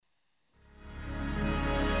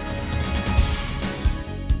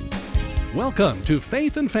Welcome to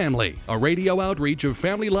Faith and Family, a radio outreach of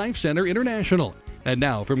Family Life Center International. And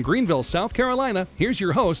now from Greenville, South Carolina, here's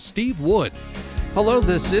your host, Steve Wood. Hello,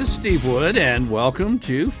 this is Steve Wood, and welcome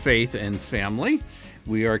to Faith and Family.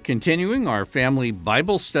 We are continuing our family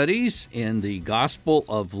Bible studies in the Gospel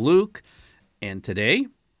of Luke, and today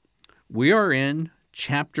we are in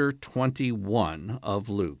chapter 21 of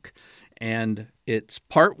Luke, and it's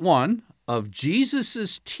part one of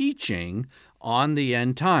Jesus' teaching on the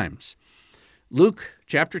end times. Luke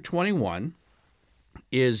chapter 21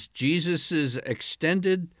 is Jesus'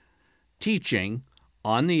 extended teaching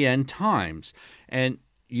on the end times. And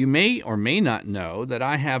you may or may not know that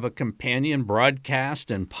I have a companion broadcast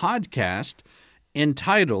and podcast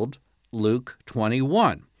entitled Luke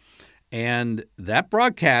 21. And that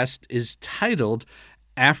broadcast is titled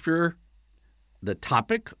after the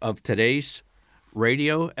topic of today's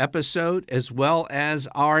radio episode as well as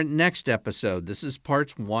our next episode. This is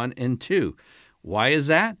parts 1 and 2. Why is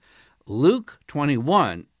that? Luke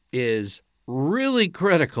 21 is really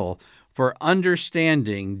critical for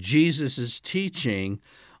understanding Jesus' teaching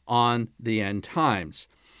on the end times.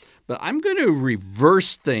 But I'm going to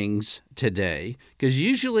reverse things today because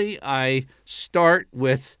usually I start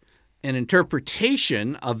with an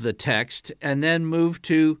interpretation of the text and then move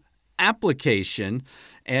to application.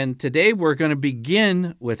 And today we're going to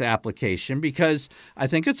begin with application because I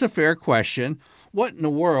think it's a fair question. What in the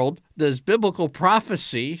world does biblical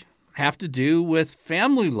prophecy have to do with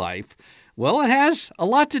family life? Well, it has a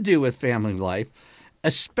lot to do with family life,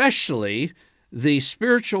 especially the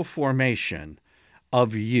spiritual formation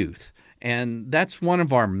of youth. And that's one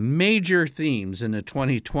of our major themes in the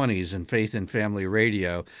 2020s in Faith and Family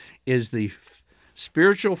Radio is the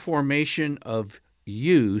spiritual formation of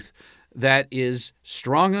youth that is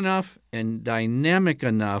strong enough and dynamic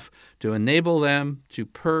enough to enable them to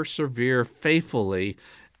persevere faithfully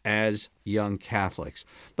as young Catholics.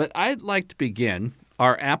 But I'd like to begin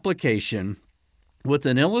our application with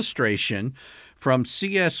an illustration from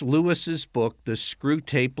C.S. Lewis's book, The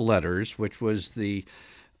Screwtape Letters, which was the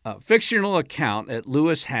fictional account that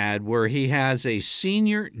Lewis had where he has a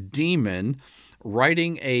senior demon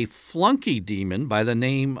writing a flunky demon by the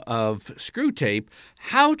name of Screwtape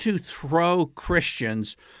how to throw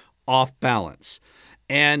Christians off balance.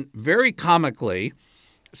 And very comically,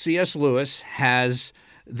 C.S. Lewis has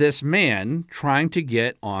this man trying to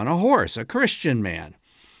get on a horse, a Christian man.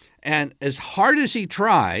 And as hard as he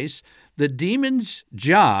tries, the demon's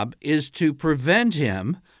job is to prevent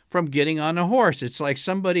him from getting on a horse. It's like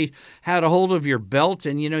somebody had a hold of your belt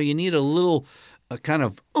and, you need a little kind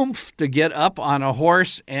of oomph to get up on a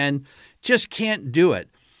horse and just can't do it.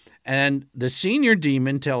 And the senior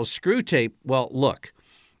demon tells Screwtape, well, look,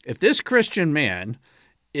 if this Christian man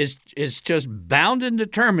is just bound and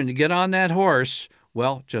determined to get on that horse,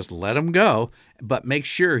 well, just let him go, but make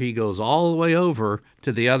sure he goes all the way over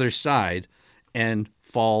to the other side and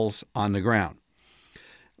falls on the ground.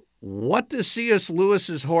 What does C.S.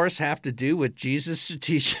 Lewis's horse have to do with Jesus'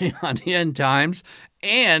 teaching on the end times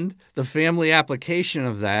and the family application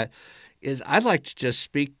of that is I'd like to just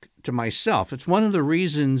speak to myself. It's one of the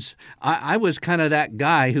reasons I was kind of that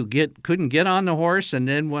guy who couldn't get on the horse, and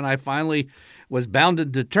then when I finally was bound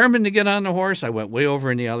and determined to get on the horse, I went way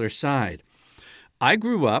over on the other side. I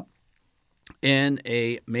grew up in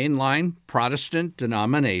a mainline Protestant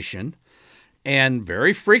denomination, and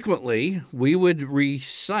very frequently, we would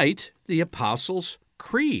recite the Apostles'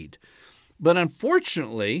 Creed. But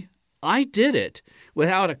unfortunately, I did it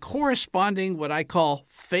without a corresponding what I call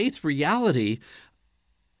faith reality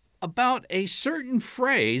about a certain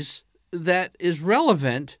phrase that is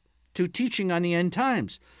relevant to teaching on the end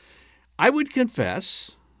times. I would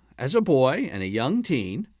confess, as a boy and a young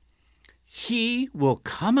teen, He will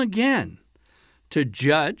come again to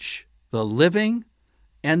judge the living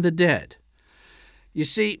and the dead. You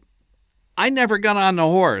see, I never got on the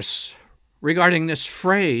horse regarding this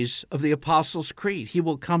phrase of the Apostles' Creed, He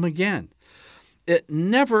will come again. It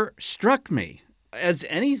never struck me as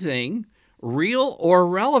anything real or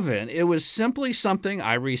relevant. It was simply something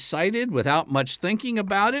I recited without much thinking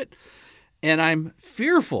about it, and I'm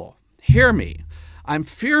fearful, hear me, I'm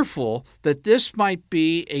fearful that this might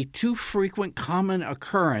be a too frequent common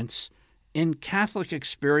occurrence in Catholic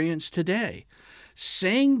experience today.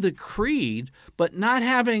 Saying the creed, but not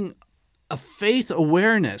having a faith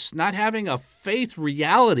awareness, not having a faith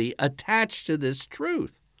reality attached to this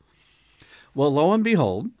truth. Well, lo and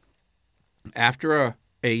behold, after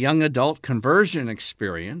a young adult conversion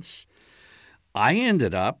experience, I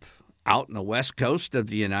ended up out in the west coast of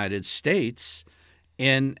the United States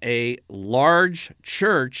in a large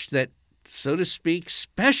church that so to speak,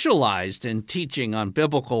 specialized in teaching on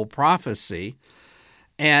biblical prophecy.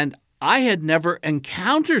 And I had never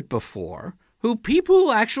encountered before people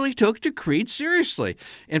who actually took the creed seriously.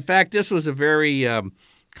 In fact, this was a very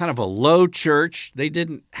kind of a low church. They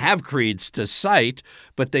didn't have creeds to cite,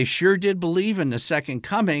 but they sure did believe in the second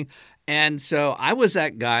coming. And so I was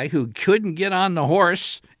that guy who couldn't get on the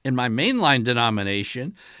horse in my mainline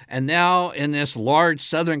denomination, and now in this large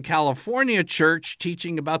Southern California church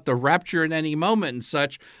teaching about the rapture at any moment and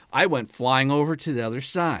such, I went flying over to the other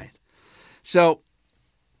side. So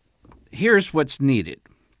here's what's needed.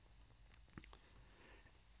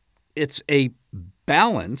 It's a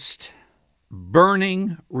balanced,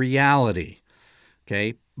 burning reality.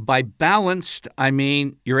 Okay? By balanced, I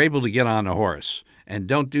mean you're able to get on a horse. And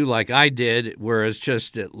don't do like I did, whereas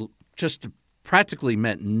it just practically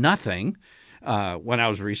meant nothing when I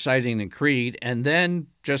was reciting the creed, and then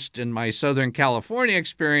just in my Southern California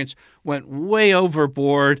experience, went way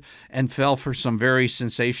overboard and fell for some very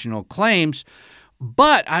sensational claims.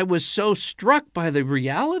 But I was so struck by the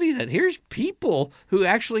reality that here's people who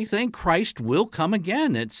actually think Christ will come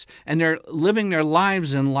again. And they're living their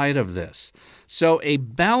lives in light of this. So a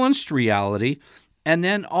balanced reality. And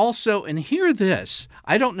then also, and hear this,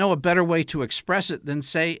 I don't know a better way to express it than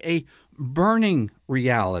say a burning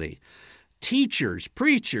reality. Teachers,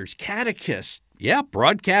 preachers, catechists,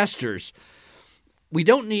 broadcasters. We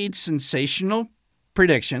don't need sensational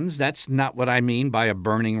predictions. That's not what I mean by a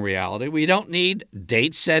burning reality. We don't need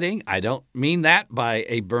date setting. I don't mean that by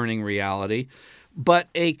a burning reality. But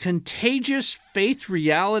a contagious faith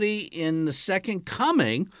reality in the second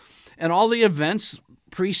coming and all the events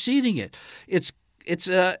preceding it. It's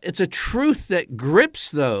a truth that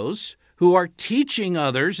grips those who are teaching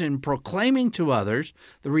others and proclaiming to others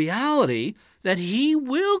the reality that he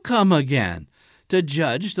will come again to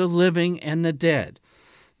judge the living and the dead.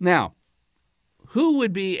 Now, who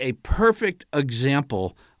would be a perfect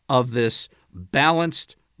example of this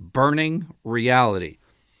balanced, burning reality?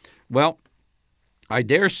 Well, I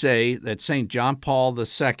dare say that St. John Paul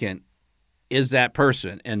II is that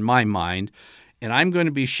person in my mind. And I'm going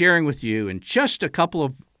to be sharing with you in just a couple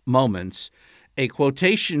of moments a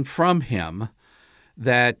quotation from him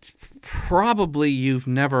that probably you've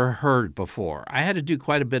never heard before. I had to do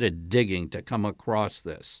quite a bit of digging to come across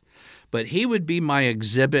this. But he would be my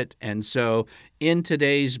exhibit, and so in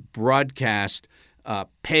today's broadcast,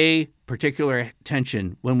 pay particular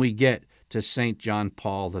attention when we get to St. John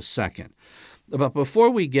Paul II. But before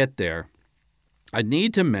we get there, I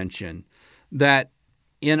need to mention that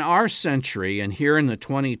in our century and here in the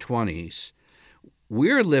 2020s,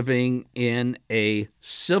 we're living in a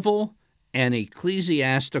civil and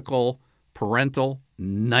ecclesiastical parental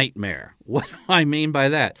nightmare. What do I mean by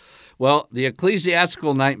that? Well, the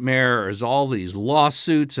ecclesiastical nightmare is all these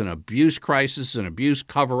lawsuits and abuse crisis and abuse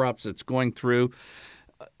cover-ups that's going through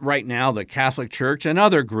right now the Catholic Church and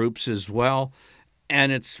other groups as well.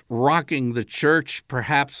 And it's rocking the church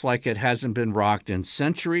perhaps like it hasn't been rocked in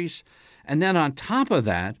centuries. And then on top of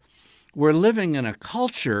that, we're living in a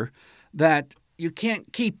culture that you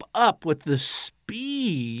can't keep up with the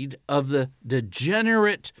speed of the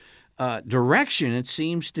degenerate direction it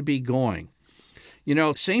seems to be going. You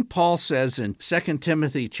know, St. Paul says in 2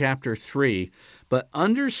 Timothy chapter 3, but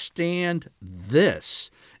understand this,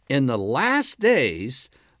 in the last days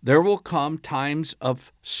there will come times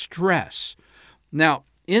of stress. Now,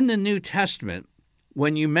 in the New Testament,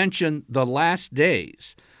 when you mention the last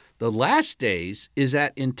days is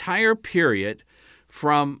that entire period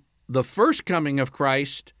from the first coming of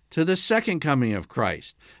Christ to the second coming of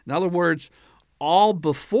Christ. In other words, all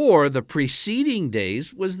before the preceding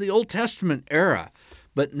days was the Old Testament era.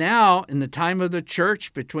 But now, in the time of the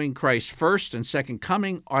church, between Christ's first and second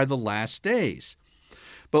coming are the last days.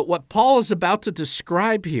 But what Paul is about to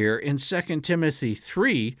describe here in 2 Timothy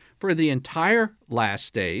 3 for the entire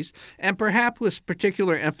last days, and perhaps with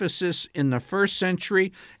particular emphasis in the first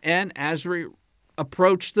century and as we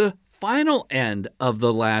approach the final end of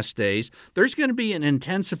the last days, there's going to be an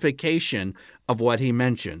intensification of what he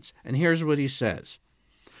mentions. And here's what he says.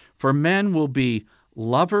 For men will be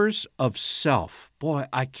lovers of self. Boy,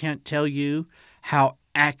 I can't tell you how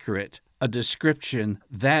accurate a description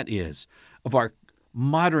that is of our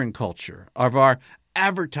modern culture, of our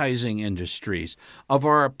advertising industries, of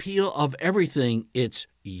our appeal of everything. It's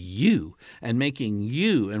you and making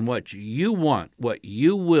you and what you want, what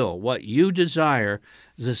you will, what you desire,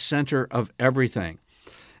 the center of everything.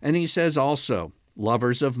 And he says also,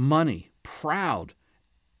 lovers of money, proud,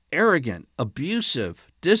 arrogant, abusive,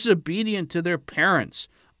 disobedient to their parents,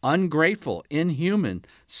 ungrateful, inhuman,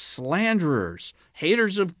 slanderers,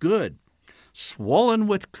 haters of good, swollen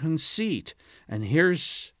with conceit. And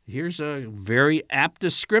here's a very apt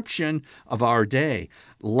description of our day.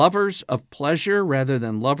 Lovers of pleasure rather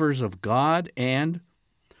than lovers of God, and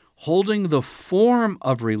holding the form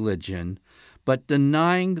of religion, but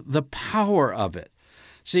denying the power of it.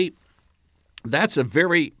 See, that's a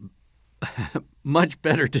very much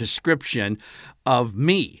better description of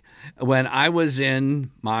me when I was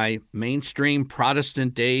in my mainstream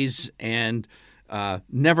Protestant days and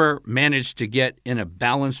never managed to get in a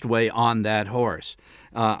balanced way on that horse.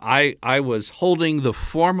 I was holding the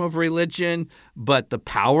form of religion, but the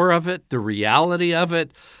power of it, the reality of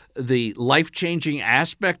it, the life-changing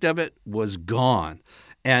aspect of it was gone.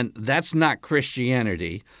 And that's not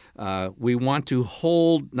Christianity. We want to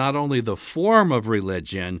hold not only the form of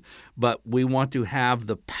religion, but we want to have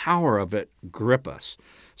the power of it grip us.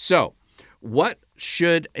 So, what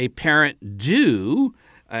should a parent do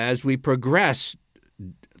as we progress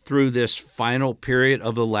through this final period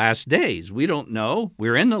of the last days? We don't know.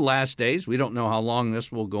 We're in the last days. We don't know how long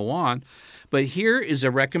this will go on. But here is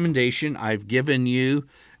a recommendation I've given you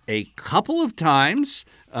a couple of times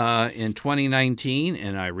in 2019,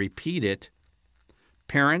 and I repeat it.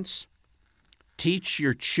 Parents, teach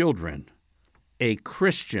your children a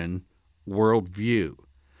Christian worldview.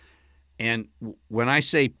 And when I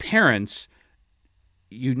say parents,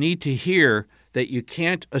 you need to hear that you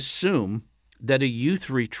can't assume that a youth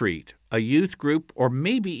retreat, a youth group, or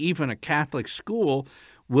maybe even a Catholic school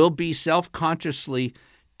will be self-consciously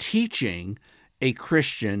teaching a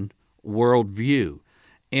Christian worldview.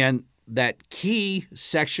 And that key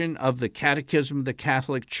section of the Catechism of the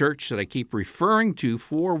Catholic Church that I keep referring to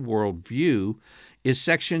for worldview is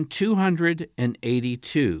section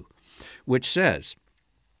 282, which says,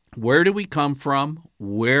 where do we come from?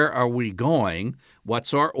 Where are we going?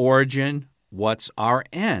 What's our origin? What's our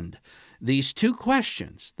end? These two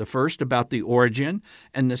questions, the first about the origin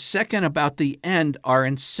and the second about the end, are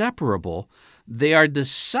inseparable. They are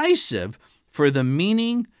decisive for the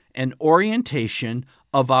meaning and orientation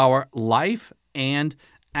of our life and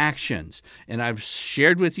actions. And I've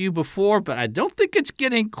shared with you before, but I don't think it's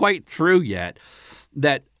getting quite through yet,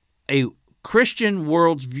 that a Christian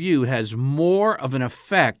worldview has more of an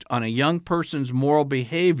effect on a young person's moral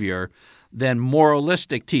behavior than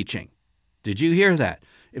moralistic teaching. Did you hear that?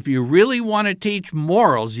 If you really want to teach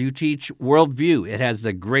morals, you teach worldview. It has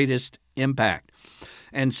the greatest impact.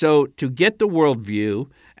 And so to get the worldview,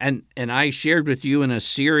 and I shared with you in a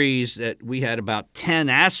series that we had about 10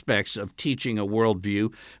 aspects of teaching a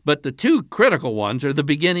worldview, but the two critical ones are the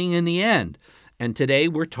beginning and the end. And today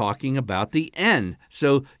we're talking about the end.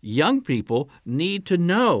 So young people need to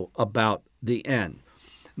know about the end.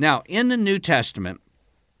 Now, in the New Testament,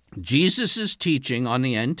 Jesus' teaching on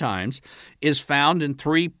the end times is found in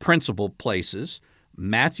three principal places: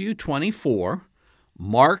 Matthew 24,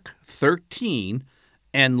 Mark 13,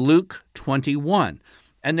 and Luke 21.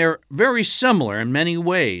 And they're very similar in many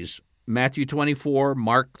ways, Matthew 24,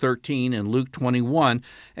 Mark 13, and Luke 21,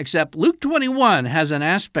 except Luke 21 has an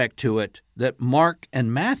aspect to it that Mark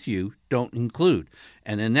and Matthew don't include.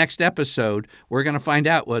 And in the next episode, we're going to find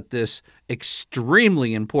out what this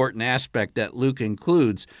extremely important aspect that Luke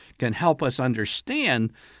includes can help us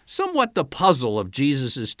understand somewhat the puzzle of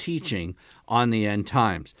Jesus' teaching on the end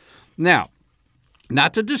times. Now,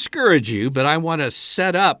 not to discourage you, but I want to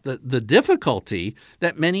set up the difficulty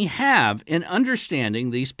that many have in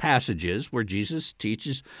understanding these passages where Jesus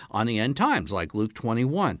teaches on the end times, like Luke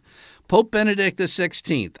 21. Pope Benedict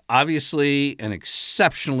XVI, obviously an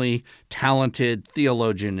exceptionally talented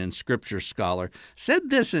theologian and scripture scholar, said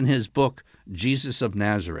this in his book, Jesus of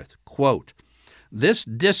Nazareth, quote, "This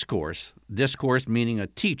discourse meaning a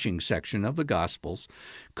teaching section of the Gospels,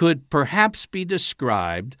 could perhaps be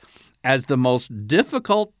described as the most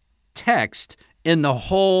difficult text in the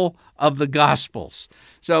whole of the Gospels."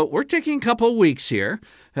 So we're taking a couple of weeks here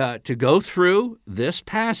to go through this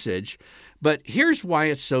passage, but here's why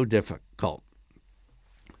it's so difficult.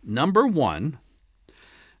 Number one,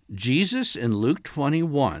 Jesus in Luke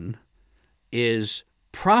 21 is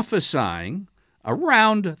prophesying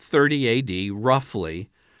around 30 A.D., roughly,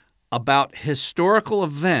 about historical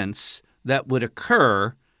events that would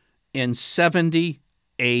occur in 70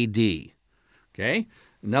 A.D., okay?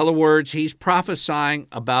 In other words, he's prophesying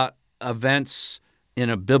about events in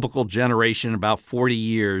a biblical generation about 40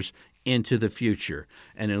 years into the future.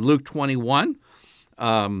 And in Luke 21,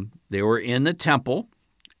 they were in the temple,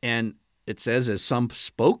 and it says, as some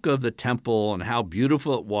spoke of the temple and how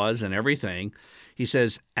beautiful it was and everything, he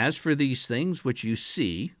says, "As for these things which you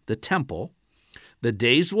see, the temple, the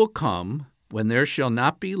days will come when there shall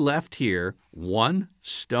not be left here one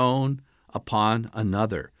stone upon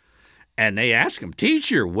another, And they ask him,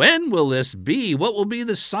 "Teacher, when will this be? What will be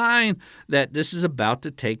the sign that this is about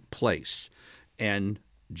to take place?" And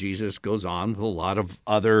Jesus goes on with a lot of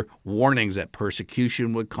other warnings that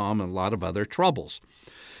persecution would come and a lot of other troubles.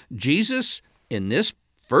 Jesus, in this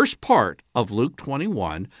first part of Luke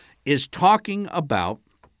 21, is talking about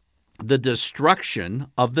the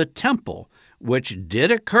destruction of the temple, which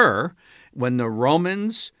did occur when the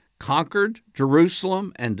Romans conquered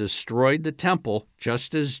Jerusalem and destroyed the temple,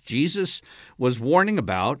 just as Jesus was warning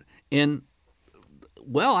about in,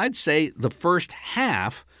 well, I'd say the first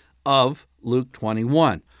half of Luke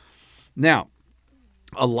 21. Now,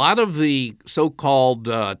 a lot of the so-called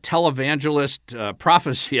televangelist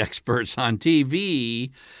prophecy experts on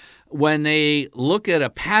TV, when they look at a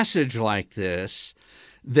passage like this,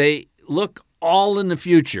 they look all in the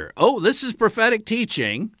future. Oh, this is prophetic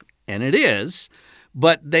teaching, and it is,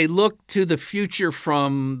 but they look to the future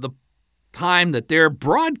from the time that they're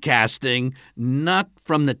broadcasting, not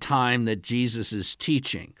from the time that Jesus is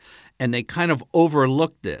teaching. And they kind of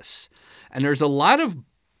overlook this. And there's a lot of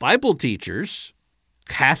Bible teachers,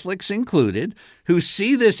 Catholics included, who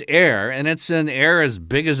see this error, and it's an error as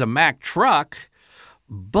big as a Mack truck,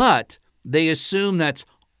 but they assume that's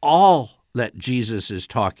all that Jesus is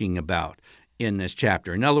talking about in this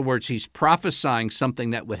chapter. In other words, he's prophesying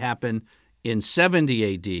something that would happen in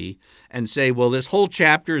 70 AD and say, well, this whole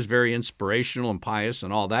chapter is very inspirational and pious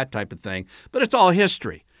and all that type of thing, but it's all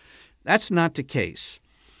history. That's not the case,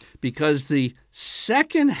 because the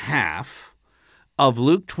second half of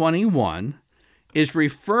Luke 21 is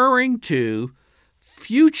referring to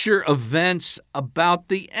future events about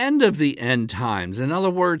the end of the end times. In other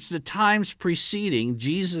words, the times preceding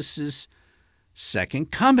Jesus'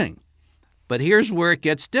 second coming. But here's where it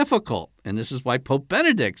gets difficult, and this is why Pope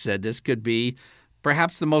Benedict said this could be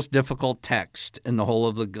perhaps the most difficult text in the whole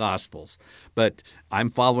of the Gospels. But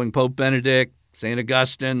I'm following Pope Benedict, St.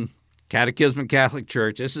 Augustine, Catechism of Catholic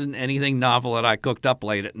Church. This isn't anything novel that I cooked up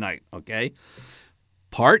late at night, okay?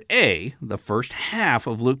 Part A, the first half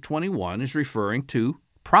of Luke 21, is referring to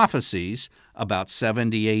prophecies about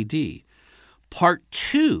 70 AD. Part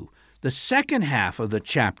 2, the second half of the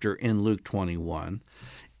chapter in Luke 21,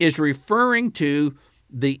 is referring to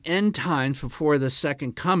the end times before the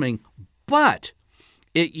second coming, but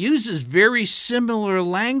it uses very similar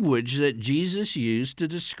language that Jesus used to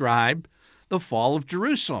describe the fall of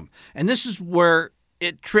Jerusalem. And this is where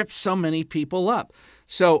it trips so many people up.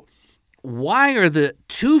 So why are the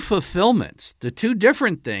two fulfillments, the two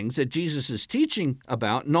different things that Jesus is teaching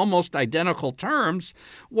about in almost identical terms,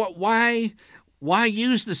 why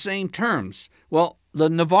use the same terms? Well, the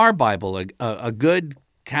Navarre Bible, a good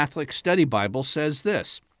Catholic study Bible, says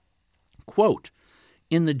this, quote,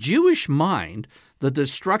 "In the Jewish mind, the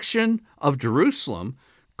destruction of Jerusalem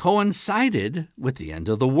coincided with the end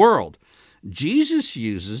of the world. Jesus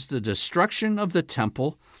uses the destruction of the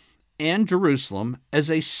temple and Jerusalem as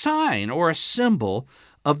a sign or a symbol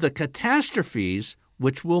of the catastrophes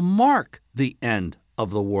which will mark the end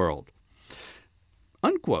of the world."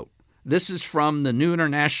 Unquote. This is from the New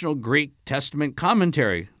International Greek Testament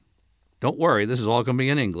Commentary. Don't worry, this is all going to be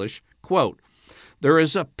in English. Quote, "There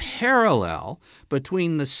is a parallel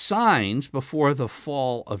between the signs before the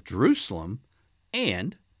fall of Jerusalem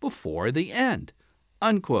and before the end."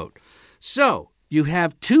 Unquote. So you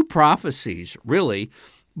have two prophecies, really,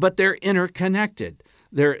 but they're interconnected.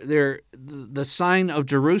 The sign of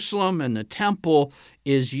Jerusalem and the temple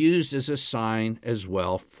is used as a sign as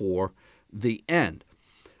well for the end.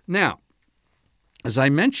 Now, as I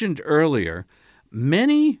mentioned earlier,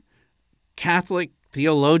 many Catholic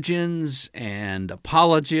theologians and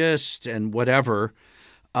apologists and whatever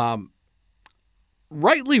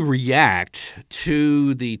rightly react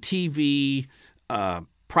to the TV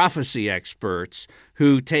prophecy experts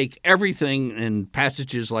who take everything in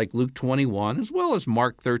passages like Luke 21, as well as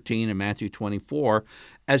Mark 13 and Matthew 24,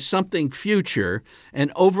 as something future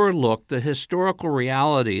and overlook the historical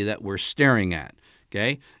reality that we're staring at.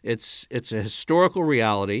 Okay, it's a historical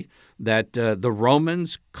reality that the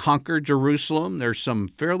Romans conquered Jerusalem. There's some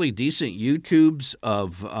fairly decent YouTubes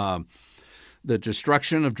of the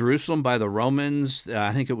destruction of Jerusalem by the Romans.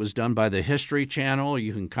 I think it was done by the History Channel.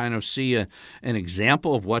 You can kind of see an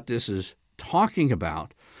example of what this is talking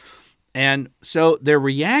about. And so they're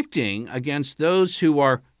reacting against those who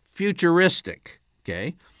are futuristic,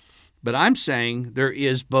 okay? But I'm saying there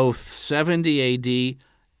is both 70 AD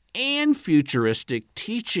and futuristic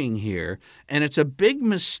teaching here, and it's a big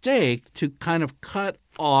mistake to kind of cut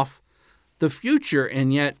off the future,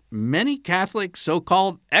 and yet many Catholic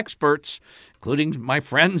so-called experts, including my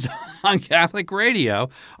friends on Catholic radio,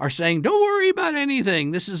 are saying, don't worry about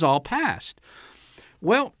anything, this is all past.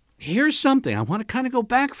 Well, here's something. I want to kind of go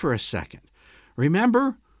back for a second.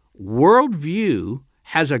 Remember, worldview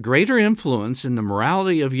has a greater influence in the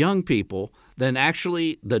morality of young people than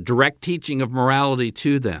actually the direct teaching of morality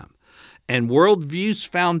to them. And worldview's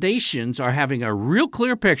foundations are having a real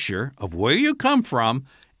clear picture of where you come from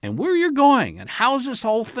and where you're going and how's this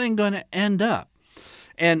whole thing going to end up.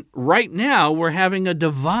 And right now we're having a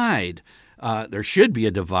divide. There should be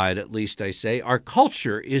a divide, at least I say. Our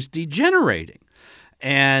culture is degenerating.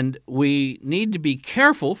 And we need to be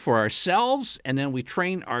careful for ourselves, and then we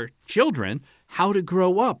train our children how to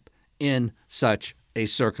grow up in such a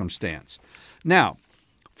circumstance. Now,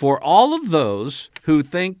 for all of those who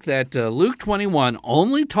think that Luke 21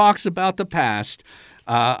 only talks about the past,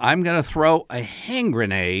 I'm going to throw a hand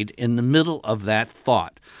grenade in the middle of that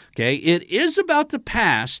thought. Okay, it is about the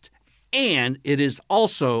past, and it is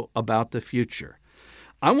also about the future.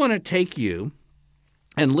 I want to take you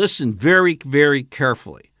and listen very, very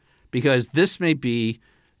carefully, because this may be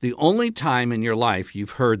the only time in your life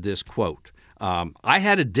you've heard this quote. I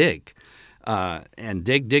had to dig, and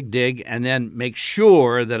dig, and then make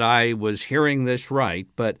sure that I was hearing this right.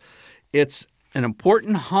 But it's an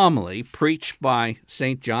important homily preached by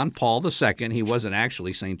St. John Paul II. He wasn't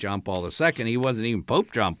actually St. John Paul II. He wasn't even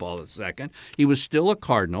Pope John Paul II. He was still a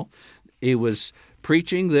cardinal. He was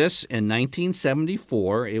preaching this in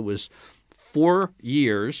 1974. It was 4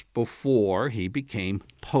 years before he became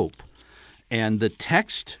Pope. And the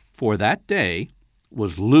text for that day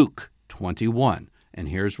was Luke 21. And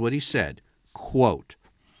here's what he said, quote,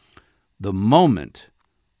 "The moment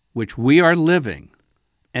which we are living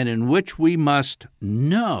and in which we must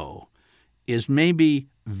know is maybe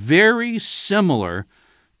very similar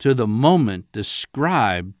to the moment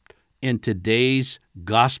described in today's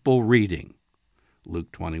gospel reading."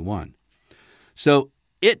 Luke 21. So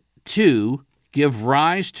it too give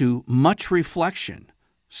rise to much reflection,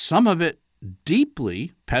 some of it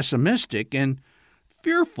deeply pessimistic and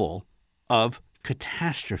fearful of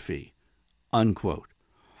catastrophe, unquote.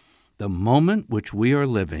 The moment which we are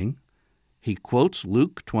living, he quotes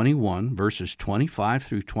Luke 21, verses 25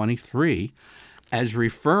 through 23, as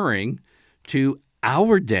referring to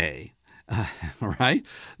our day, right?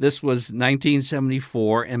 This was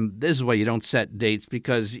 1974, and this is why you don't set dates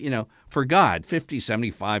because, for God, 50,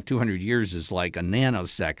 75, 200 years is like a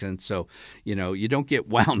nanosecond, so, you don't get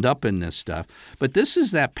wound up in this stuff. But this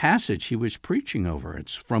is that passage he was preaching over.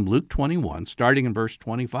 It's from Luke 21, starting in verse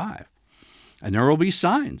 25. "And there will be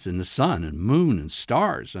signs in the sun and moon and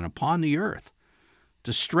stars and upon the earth,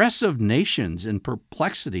 distress of nations in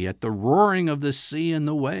perplexity at the roaring of the sea and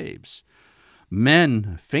the waves,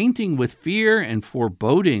 men fainting with fear and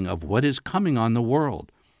foreboding of what is coming on the world,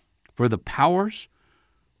 for the powers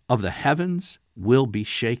of the heavens will be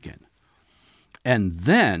shaken. And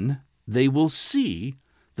then they will see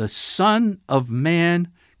the Son of Man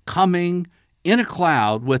coming in a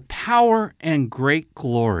cloud with power and great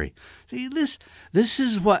glory." See, this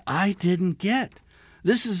is what I didn't get.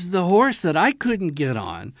 This is the horse that I couldn't get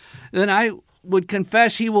on. Then I would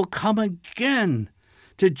confess he will come again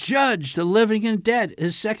to judge the living and dead,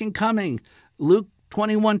 his second coming. Luke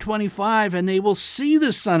 21:25, "And they will see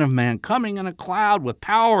the Son of Man coming in a cloud with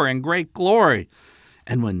power and great glory.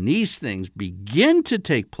 And when these things begin to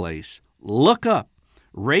take place, look up,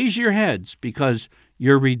 raise your heads, because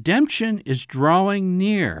your redemption is drawing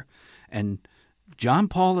near." And John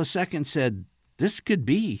Paul II said, this could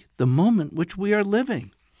be the moment which we are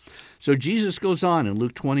living. So Jesus goes on in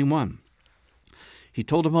Luke 21. He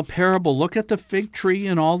told him a parable. "Look at the fig tree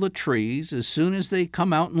and all the trees. As soon as they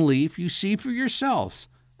come out in leaf, you see for yourselves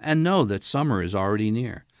and know that summer is already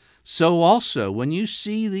near. So also, when you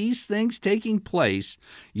see these things taking place,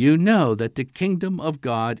 you know that the kingdom of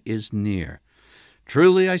God is near.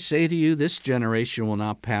 Truly I say to you, this generation will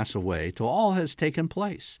not pass away till all has taken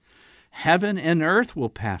place. Heaven and earth will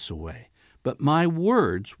pass away, but my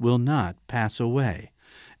words will not pass away."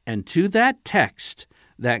 And to that text,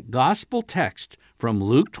 that gospel text from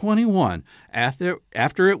Luke 21,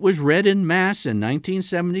 after it was read in Mass in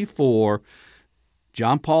 1974,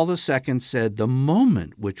 John Paul II said, the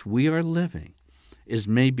moment which we are living is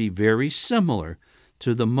maybe very similar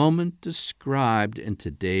to the moment described in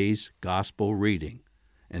today's gospel reading.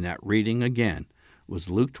 And that reading again was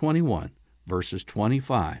Luke 21, verses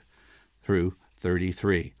 25 through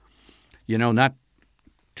 33. Not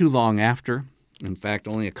too long after, in fact,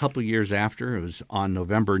 only a couple years after, it was on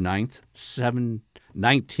November 9th,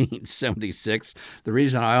 1976. The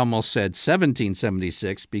reason I almost said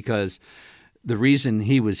 1776, because the reason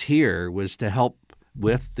he was here was to help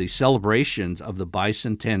with the celebrations of the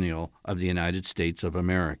bicentennial of the United States of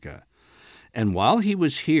America. And while he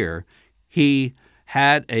was here, he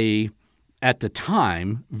had at the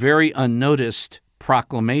time, very unnoticed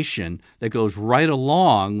proclamation that goes right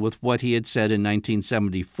along with what he had said in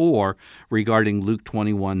 1974 regarding Luke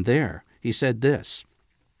 21 there. He said this: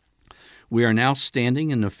 "We are now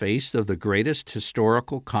standing in the face of the greatest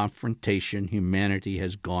historical confrontation humanity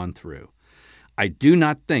has gone through. I do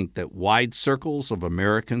not think that wide circles of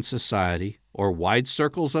American society or wide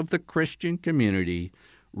circles of the Christian community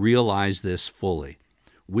realize this fully.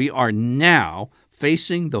 We are now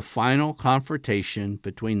facing the final confrontation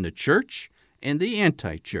between the church and the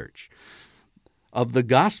anti-church, of the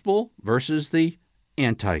gospel versus the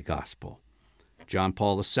anti-gospel." John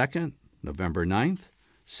Paul II, November 9th,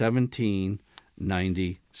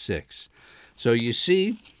 1796. So you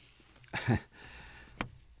see,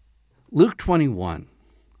 Luke 21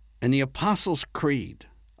 and the Apostles' Creed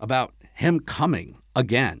about him coming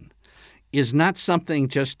again is not something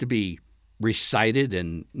just to be recited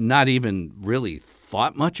and not even really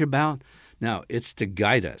thought much about. No, it's to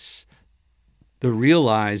guide us to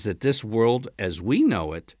realize that this world as we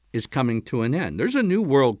know it is coming to an end. There's a new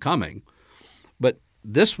world coming, but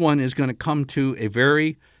this one is going to come to a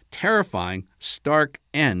very terrifying, stark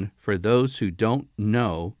end for those who don't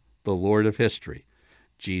know the Lord of history,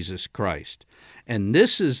 Jesus Christ. And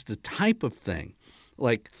this is the type of thing,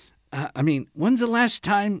 when's the last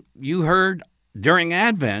time you heard during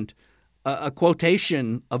Advent a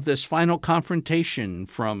quotation of this final confrontation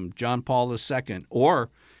from John Paul II or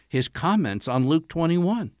his comments on Luke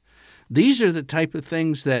 21? These are the type of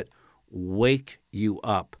things that wake you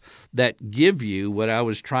up, that give you what I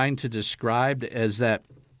was trying to describe as that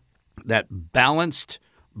balanced,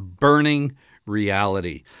 burning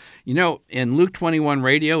reality. You know, in Luke 21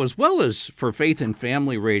 Radio, as well as for Faith and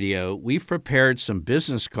Family Radio, we've prepared some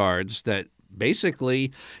business cards that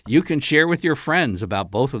basically you can share with your friends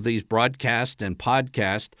about both of these broadcast and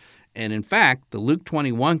podcast. And in fact, the Luke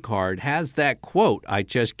 21 card has that quote I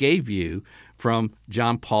just gave you from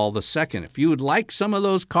John Paul II. If you would like some of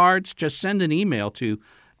those cards, just send an email to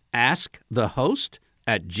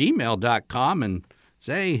askthehost@gmail.com and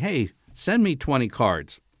say, hey, send me 20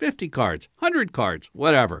 cards, 50 cards, 100 cards,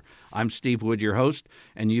 whatever. I'm Steve Wood, your host,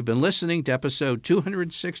 and you've been listening to episode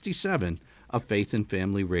 267 of Faith and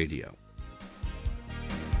Family Radio.